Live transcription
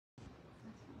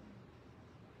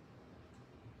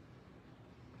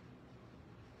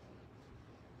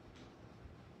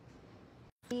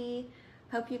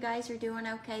Hope you guys are doing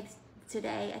okay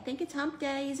today. I think it's hump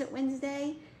day. Is it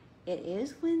Wednesday? It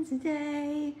is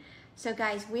Wednesday. So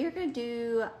guys, we are going to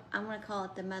do, I'm going to call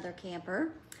it the mother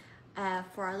camper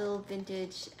for our little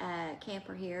vintage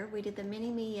camper here. We did the mini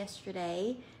me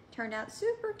yesterday. Turned out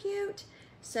super cute.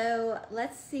 So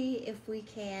let's see if we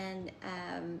can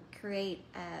create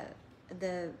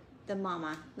the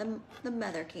mama, the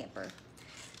mother camper.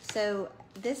 So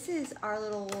this is our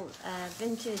little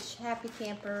vintage happy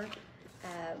camper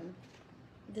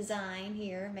design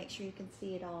here. Make sure you can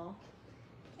see it all.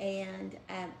 And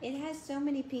it has so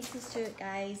many pieces to it,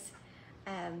 guys.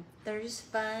 They're just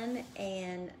fun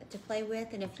and to play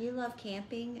with. And if you love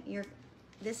camping,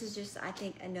 this is just, I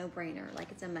think, a no-brainer.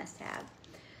 Like, it's a must-have.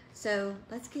 So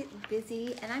let's get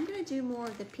busy. And I'm going to do more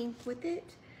of the pink with it.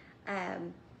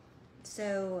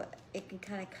 So it can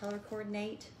kind of color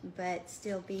coordinate, but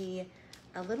still be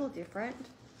a little different.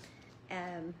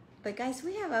 But guys,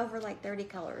 we have over like 30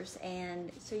 colors,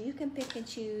 and so you can pick and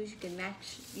choose. You can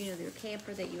match, you know, your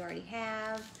camper that you already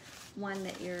have, one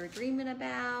that you're dreaming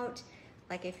about.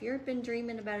 Like if you've been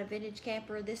dreaming about a vintage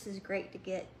camper, this is great to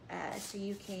get so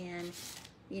you can,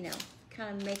 you know,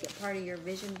 kind of make it part of your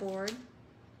vision board.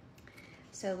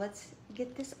 So let's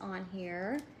get this on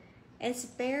here. It's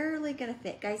barely gonna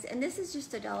fit, guys, and this is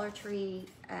just a Dollar Tree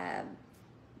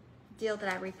deal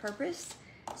that I repurposed.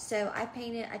 So I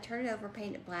turned it over,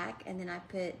 painted it black, and then I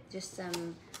put just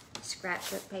some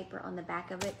scrapbook paper on the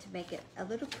back of it to make it a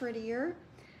little prettier.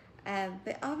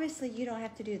 But obviously you don't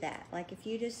have to do that. Like if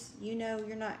you just, you know,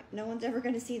 no one's ever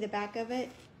gonna see the back of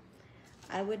it,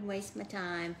 I wouldn't waste my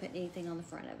time putting anything on the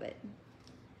front of it.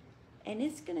 And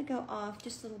it's gonna go off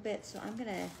just a little bit, so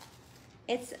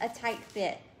it's a tight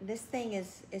fit. This thing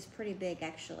is pretty big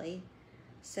actually.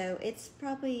 So it's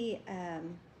probably,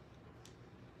 I'm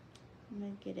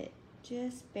gonna get it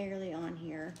just barely on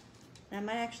here. And I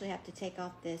might actually have to take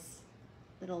off this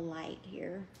little light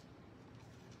here.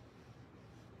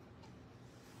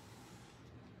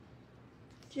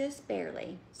 Just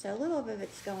barely. So a little bit of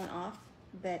it's going off,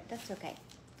 but that's okay.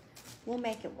 We'll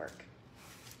make it work.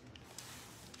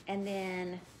 And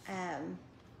then,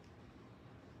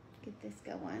 get this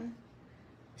going.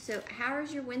 So how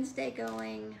is your Wednesday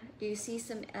going? Do you see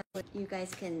some, you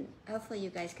guys can, hopefully you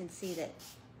guys can see that,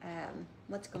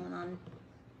 what's going on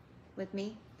with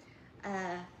me.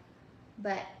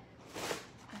 But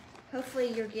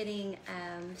hopefully you're getting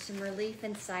some relief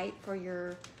in sight for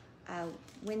your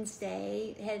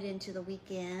Wednesday, headed into the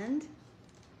weekend.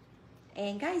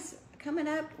 And guys, coming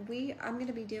up, I'm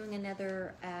gonna be doing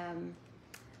another,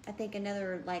 I think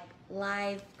another like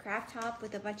live craft hop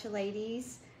with a bunch of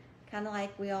ladies, kind of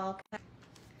like we all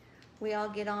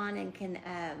get on and can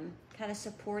kind of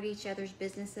support each other's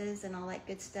businesses and all that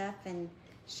good stuff and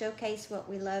showcase what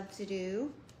we love to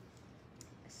do.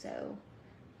 So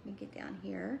let me get down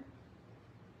here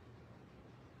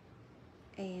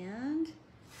and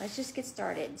let's just get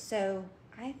started. So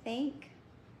I'm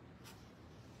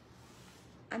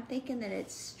thinking that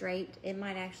it's straight. It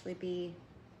might actually be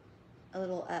a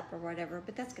little up or whatever,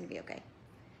 but that's gonna be okay.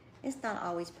 It's not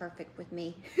always perfect with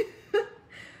me.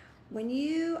 When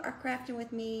you are crafting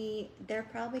with me, there are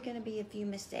probably gonna be a few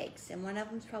mistakes, and one of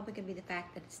them is probably gonna be the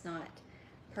fact that it's not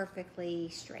perfectly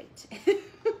straight.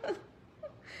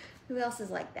 Who else is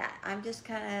like that? I'm just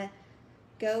kind of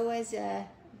go as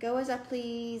I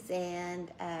please,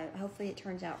 and hopefully it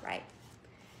turns out right.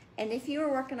 And if you were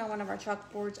working on one of our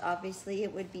chalkboards, obviously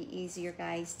it would be easier,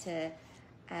 guys, to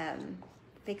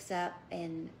fix up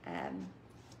and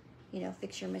you know,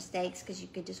 fix your mistakes, because you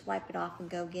could just wipe it off and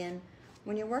go again.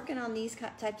 When you're working on these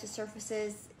types of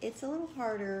surfaces, it's a little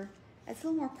harder. It's a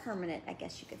little more permanent, I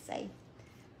guess you could say.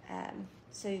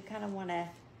 So you kind of want to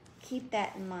keep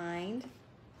that in mind.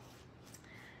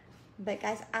 But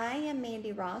guys, I am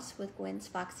Mandy Ross with Gwen's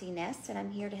Foxy Nest, and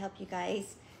I'm here to help you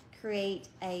guys create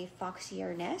a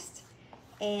foxier nest.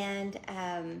 And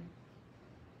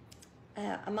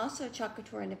I'm also a Chalk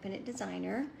Couture independent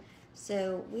designer.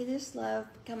 So we just love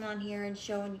coming on here and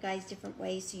showing you guys different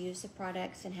ways to use the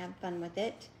products and have fun with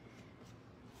it.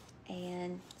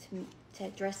 And to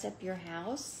dress up your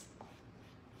house.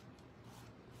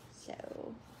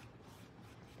 So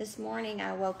this morning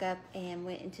I woke up and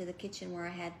went into the kitchen where I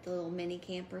had the little mini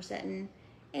camper sitting,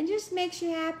 and just makes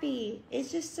you happy.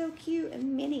 It's just so cute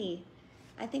and mini.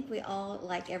 I think we all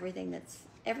like everything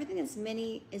that's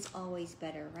mini is always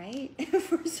better, right?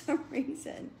 For some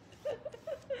reason.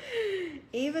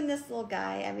 Even this little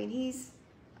guy, I mean, he's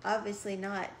obviously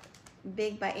not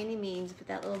big by any means, but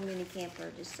that little mini camper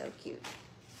is just so cute.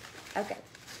 Okay,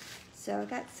 so I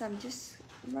got some just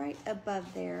right above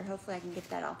there. Hopefully I can get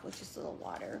that off with just a little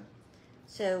water.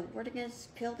 So we're gonna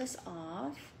peel this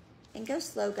off and go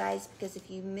slow, guys, because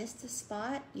if you miss the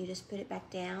spot, you just put it back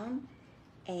down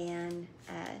and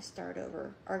start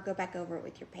over, or go back over it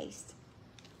with your paste.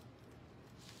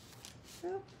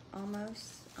 Oh,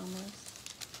 almost.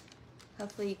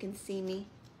 Hopefully you can see me.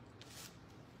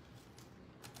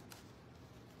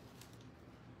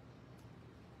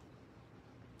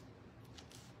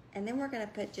 And then we're gonna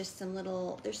put just some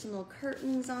little, there's some little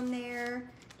curtains on there,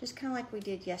 just kind of like we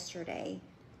did yesterday.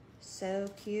 So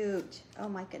cute. Oh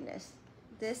my goodness.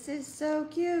 This is so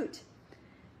cute.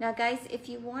 Now guys, if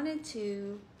you wanted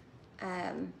to,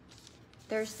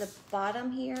 there's the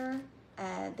bottom here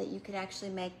that you could actually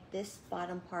make this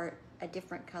bottom part a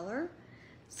different color.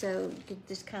 So you could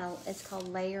just kind of, it's called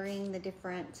layering the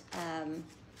different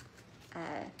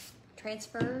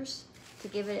transfers to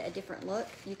give it a different look.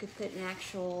 You could put an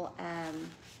actual,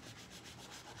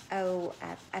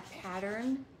 a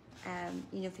pattern.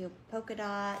 You know, if you have polka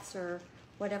dots or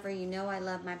whatever, you know I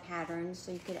love my patterns.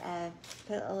 So you could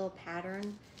put a little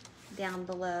pattern down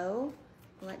below.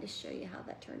 Let me show you how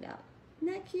that turned out.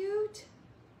 Isn't that cute?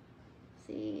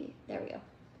 See, there we go.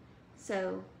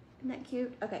 So, isn't that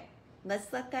cute? Okay,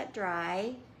 let's let that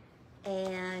dry.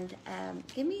 And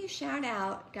give me a shout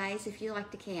out, guys, if you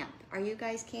like to camp. Are you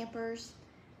guys campers?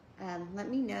 Let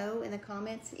me know in the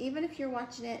comments, even if you're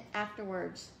watching it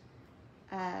afterwards.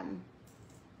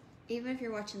 Even if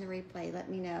you're watching the replay, let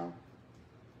me know.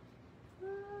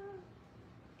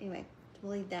 Anyway,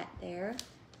 we'll leave that there.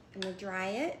 I'm gonna dry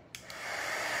it.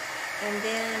 And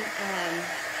then,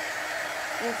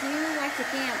 if you like to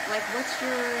camp, like what's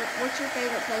your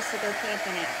favorite place to go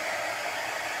camping at?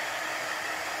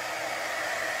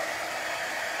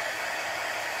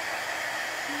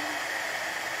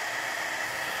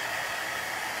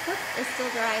 It's still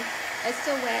dry. It's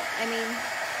still wet. I mean,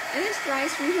 and this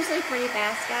dries usually pretty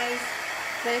fast, guys.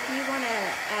 But if you want to,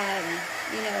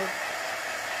 you know,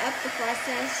 up the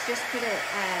process, just put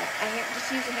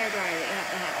just use a hairdryer that you have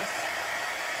at the house.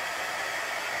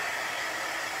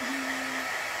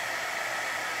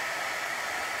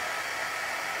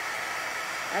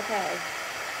 Okay.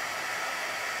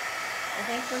 I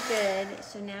think we're good.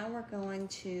 So now we're going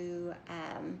to,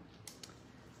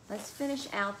 let's finish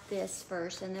out this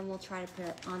first, and then we'll try to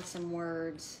put on some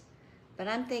words. But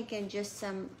I'm thinking just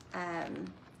some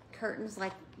curtains,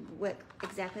 like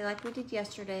exactly like we did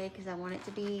yesterday, because I want it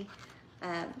to be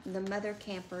the mother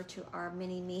camper to our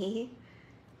mini me.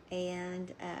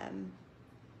 And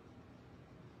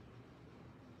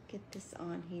get this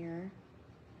on here.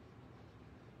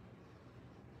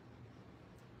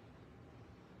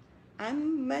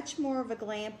 I'm much more of a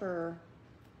glamper.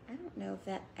 I don't know if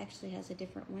that actually has a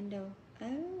different window.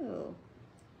 Oh,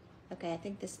 okay, I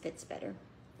think this fits better.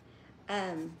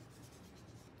 I'm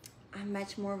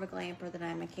much more of a glamper than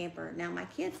I'm a camper. Now my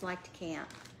kids like to camp.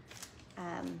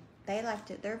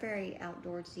 They're very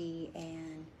outdoorsy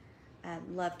and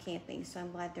love camping. So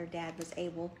I'm glad their dad was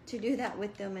able to do that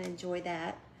with them and enjoy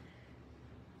that.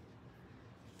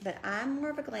 But I'm more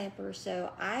of a glamper,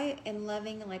 so I am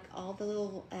loving like all the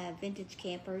little vintage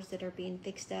campers that are being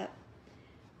fixed up.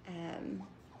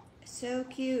 So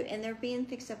cute, and they're being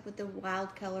fixed up with the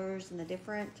wild colors and the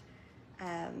different,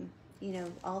 you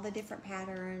know, all the different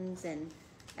patterns, and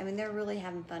I mean, they're really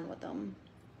having fun with them.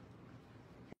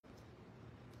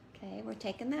 Okay, we're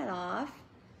taking that off.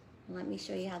 Let me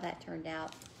show you how that turned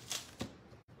out.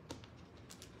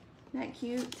 Isn't that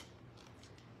cute?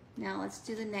 Now let's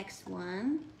do the next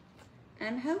one.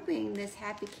 I'm hoping this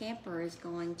happy camper is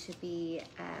going to be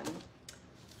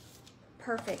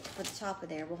perfect for the top of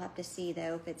there. We'll have to see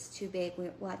though. If it's too big,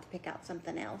 we'll have to pick out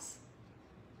something else.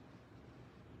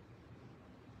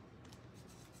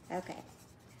 Okay,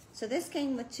 so this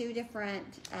came with two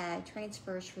different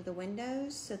transfers for the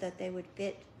windows so that they would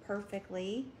fit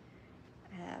perfectly.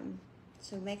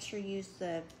 So make sure you use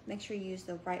the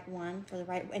right one for the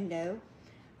right window.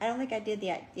 I don't think I did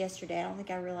that yesterday. I don't think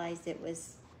I realized it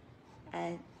was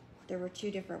there were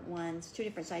two different ones, two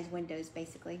different size windows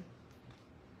basically.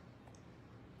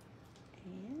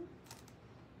 And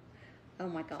oh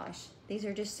my gosh, these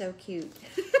are just so cute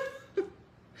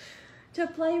to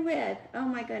play with. Oh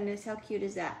my goodness, how cute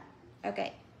is that?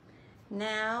 Okay,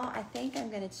 now I think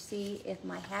I'm gonna see if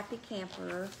my happy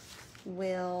camper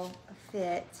will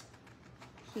fit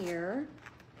here.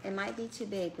 It might be too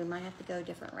big. We might have to go a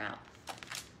different route.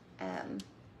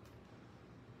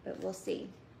 But we'll see.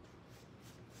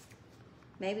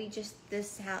 Maybe just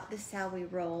this is how we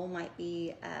roll might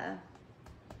be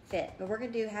fit. But we're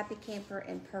gonna do happy camper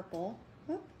in purple.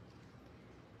 Whoop.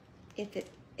 If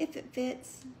it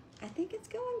fits, I think it's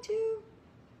going to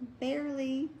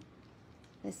barely.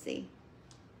 Let's see.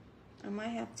 I might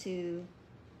have to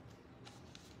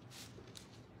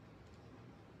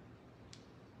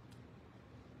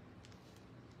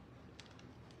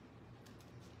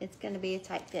it's going to be a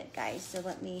tight fit, guys, so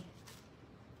let me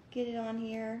get it on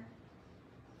here.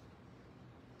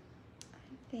 I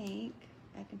think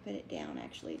I can put it down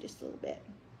actually just a little bit.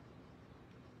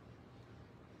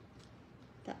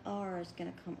 The R is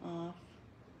going to come off.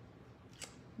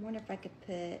 I wonder if I could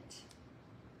put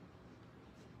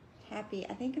happy.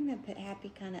 I think I'm going to put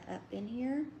happy kind of up in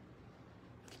here.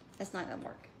 That's not going to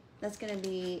work. That's going to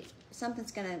be,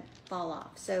 something's going to fall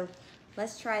off. So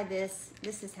let's try this.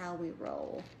 This is how we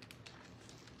roll.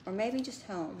 Or maybe just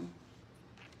home.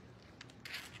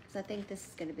 Because I think this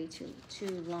is going to be too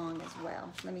long as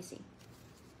well. Let me see.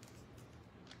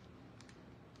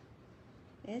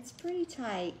 It's pretty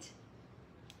tight.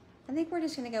 I think we're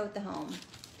just going to go with the home,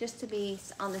 just to be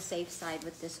on the safe side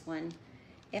with this one.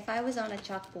 If I was on a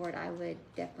chalkboard, I would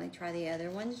definitely try the other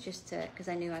ones, just to, because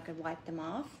I knew I could wipe them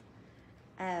off.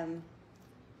 I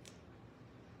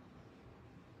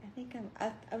think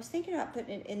I was thinking about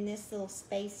putting it in this little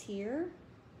space here,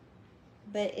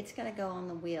 but it's going to go on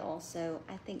the wheel. So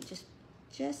I think just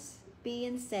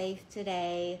being safe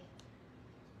today,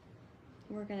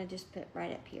 we're going to just put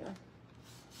right up here.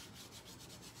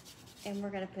 And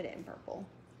we're going to put it in purple.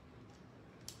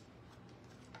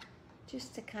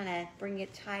 Just to kind of bring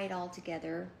it tight all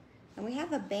together. And we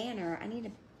have a banner. I need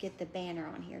to get the banner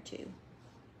on here too.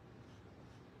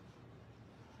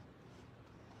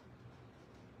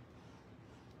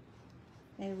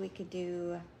 Maybe we could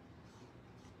do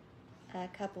a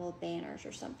couple of banners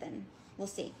or something. We'll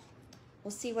see.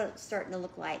 We'll see what it's starting to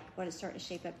look like, what it's starting to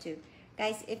shape up to.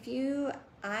 Guys,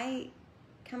 I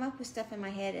come up with stuff in my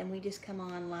head and we just come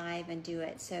on live and do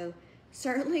it. So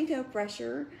certainly no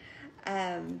pressure.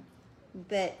 So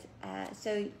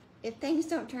if things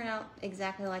don't turn out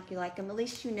exactly like you like them, at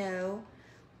least you know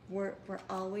we're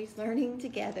always learning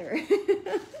together.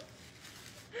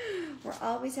 We're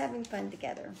always having fun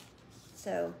together.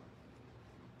 So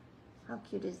how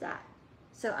cute is that?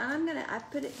 So I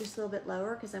put it just a little bit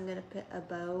lower because I'm gonna put a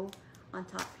bow on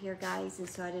top here, guys, and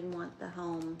so I didn't want the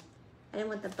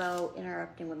bow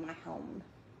interrupting with my home.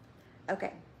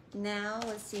 Okay, now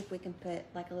let's see if we can put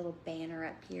like a little banner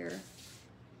up here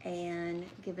and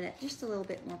giving it just a little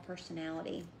bit more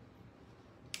personality.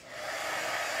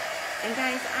 And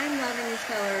guys, I'm loving these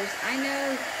colors. I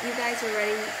know you guys are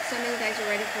ready, some of you guys are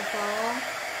ready for fall,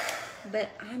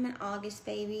 but I'm an August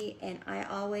baby and I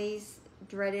always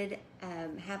dreaded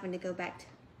having to go back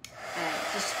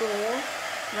to school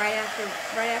right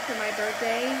after my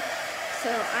birthday. So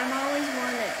I'm always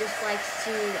one that just likes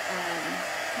to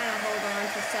kind of hold on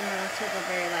to summer until the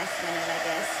very last minute, I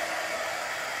guess.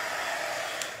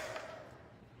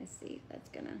 Let's see if that's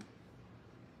gonna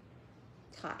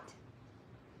hot.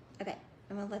 Okay,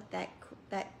 I'm gonna let that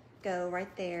go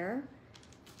right there,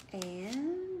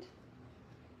 and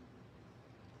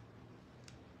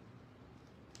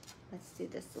let's do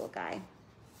this little guy.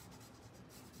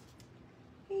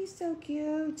 He's so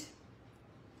cute.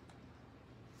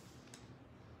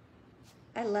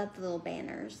 I love the little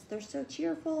banners. They're so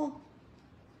cheerful.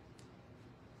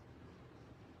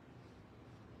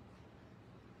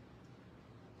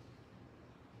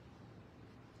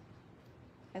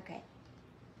 Okay.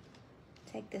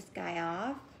 Take this guy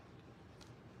off.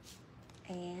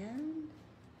 And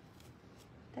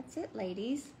that's it,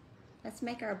 ladies. Let's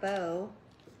make our bow.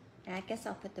 And I guess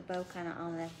I'll put the bow kind of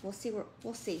on the, we'll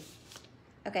see.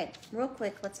 Okay, real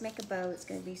quick, let's make a bow. It's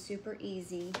gonna be super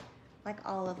easy, like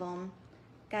all of them.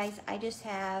 Guys, I just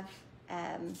have,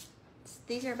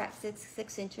 these are about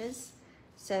six inches.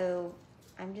 So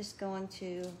I'm just going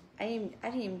to, I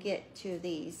didn't even get 2 of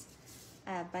these.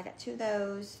 But I got 2 of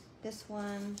those, this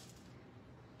one,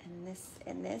 and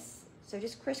this. So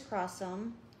just crisscross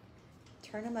them,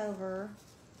 turn them over,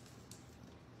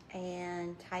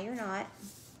 and tie your knot.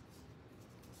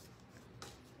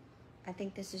 I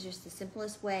think this is just the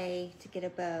simplest way to get a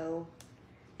bow.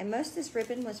 And most of this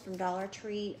ribbon was from Dollar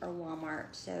Tree or Walmart.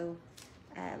 So,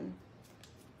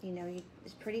 you know,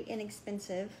 it's pretty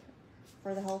inexpensive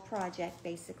for the whole project,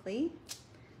 basically.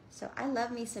 So I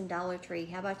love me some Dollar Tree.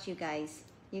 How about you guys?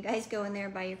 You guys go in there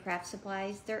and buy your craft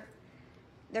supplies. Their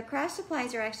craft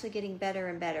supplies are actually getting better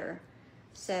and better.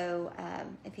 So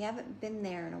if you haven't been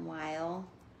there in a while,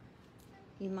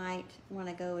 you might want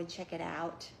to go and check it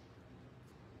out.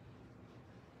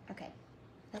 Okay,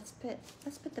 let's put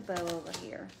the bow over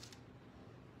here.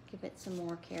 Give it some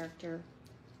more character.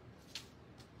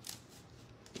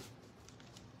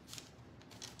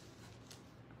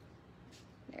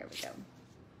 There we go.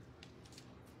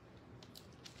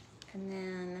 And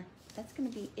then that's gonna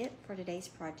be it for today's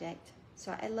project.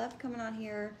 So I love coming on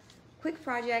here, quick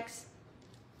projects,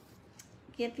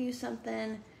 give you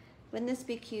something. Wouldn't this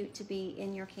be cute to be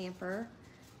in your camper?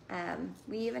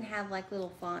 We even have like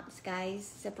little fonts, guys,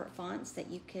 separate fonts that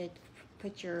you could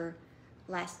put your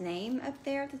last name up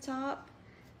there at the top.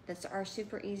 That's are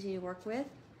super easy to work with.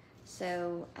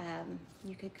 So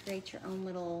you could create your own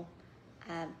little,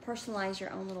 personalize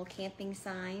your own little camping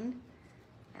sign.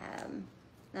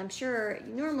 I'm sure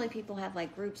normally people have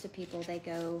like groups of people they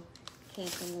go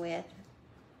camping with.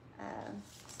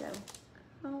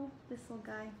 Oh, this little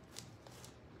guy.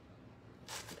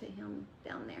 Put him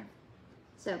down there.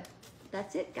 So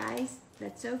that's it, guys.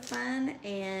 That's so fun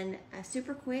and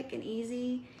super quick and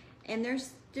easy. And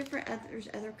there's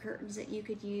other curtains that you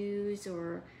could use,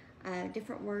 or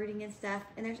different wording and stuff.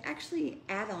 And there's actually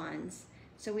add-ons.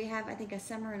 So we have, I think, a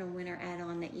summer and a winter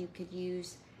add-on that you could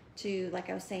use to, like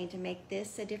I was saying, to make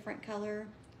this a different color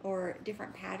or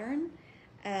different pattern.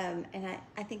 And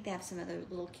I think they have some other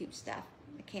little cute stuff.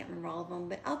 I can't remember all of them,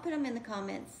 but I'll put them in the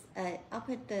comments. I'll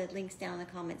put the links down in the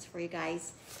comments for you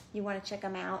guys. You want to check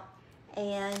them out.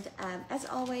 And as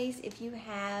always, if you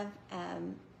have,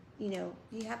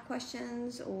 you have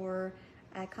questions or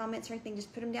comments or anything,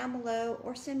 just put them down below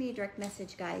or send me a direct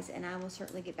message, guys, and I will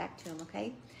certainly get back to them,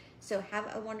 okay? So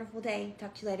have a wonderful day.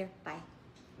 Talk to you later. Bye.